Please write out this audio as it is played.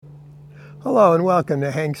Hello and welcome to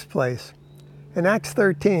Hank's Place. In Acts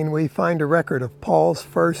 13, we find a record of Paul's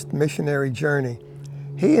first missionary journey.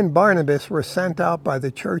 He and Barnabas were sent out by the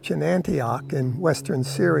church in Antioch in western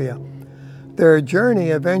Syria. Their journey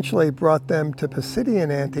eventually brought them to Pisidian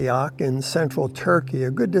Antioch in central Turkey, a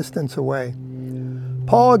good distance away.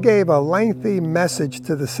 Paul gave a lengthy message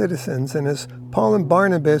to the citizens, and as Paul and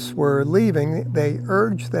Barnabas were leaving, they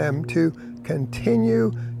urged them to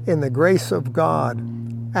continue in the grace of God.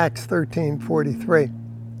 Acts 13:43.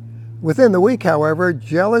 Within the week, however,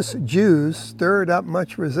 jealous Jews stirred up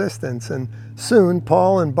much resistance, and soon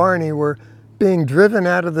Paul and Barney were being driven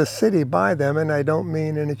out of the city by them, and I don't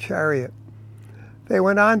mean in a chariot. They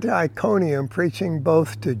went on to Iconium, preaching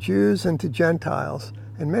both to Jews and to Gentiles,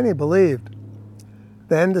 and many believed.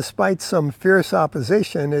 Then, despite some fierce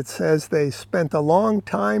opposition, it says they spent a long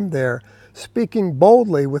time there, speaking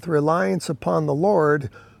boldly with reliance upon the Lord,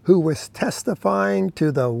 who was testifying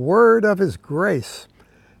to the word of his grace,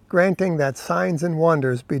 granting that signs and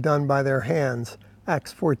wonders be done by their hands.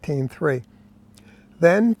 Acts 14:3.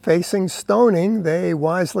 Then, facing stoning, they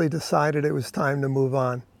wisely decided it was time to move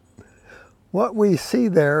on. What we see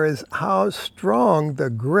there is how strong the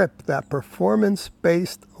grip that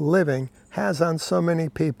performance-based living has on so many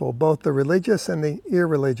people, both the religious and the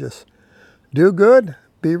irreligious. Do good,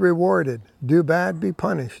 be rewarded. Do bad, be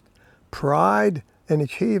punished. Pride and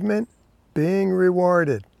achievement, being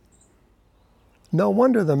rewarded. No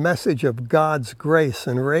wonder the message of God's grace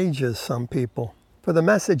enrages some people, for the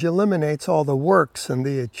message eliminates all the works and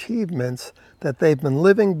the achievements that they've been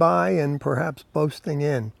living by and perhaps boasting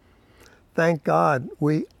in. Thank God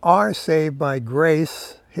we are saved by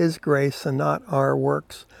grace, His grace, and not our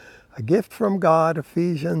works. A gift from God,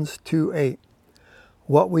 Ephesians 2:8.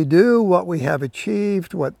 What we do, what we have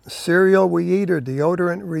achieved, what cereal we eat or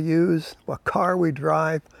deodorant we use, what car we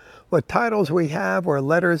drive, what titles we have or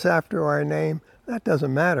letters after our name, that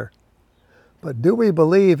doesn't matter. But do we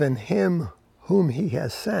believe in Him whom He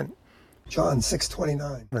has sent? John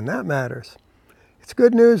 6:29. And that matters. It's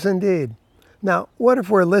good news indeed. Now, what if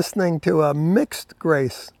we're listening to a mixed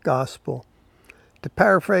grace gospel? To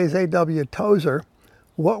paraphrase A.W. Tozer,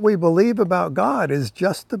 what we believe about God is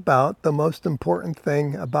just about the most important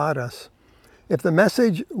thing about us. If the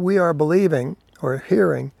message we are believing or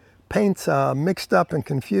hearing paints a mixed up and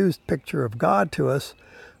confused picture of God to us,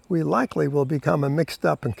 we likely will become a mixed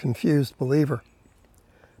up and confused believer.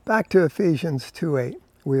 Back to Ephesians 2:8.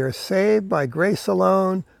 We are saved by grace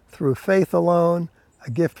alone, through faith alone,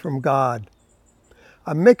 a gift from God.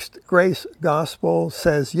 A mixed grace gospel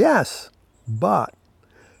says yes, but.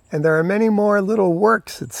 And there are many more little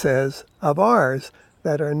works, it says, of ours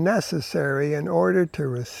that are necessary in order to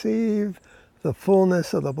receive the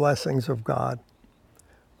fullness of the blessings of God.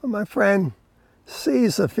 Well, my friend,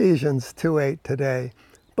 seize Ephesians 2:8 today.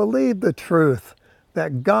 Believe the truth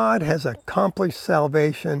that God has accomplished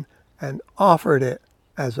salvation and offered it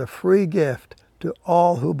as a free gift to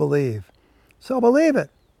all who believe. So believe it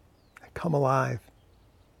and come alive.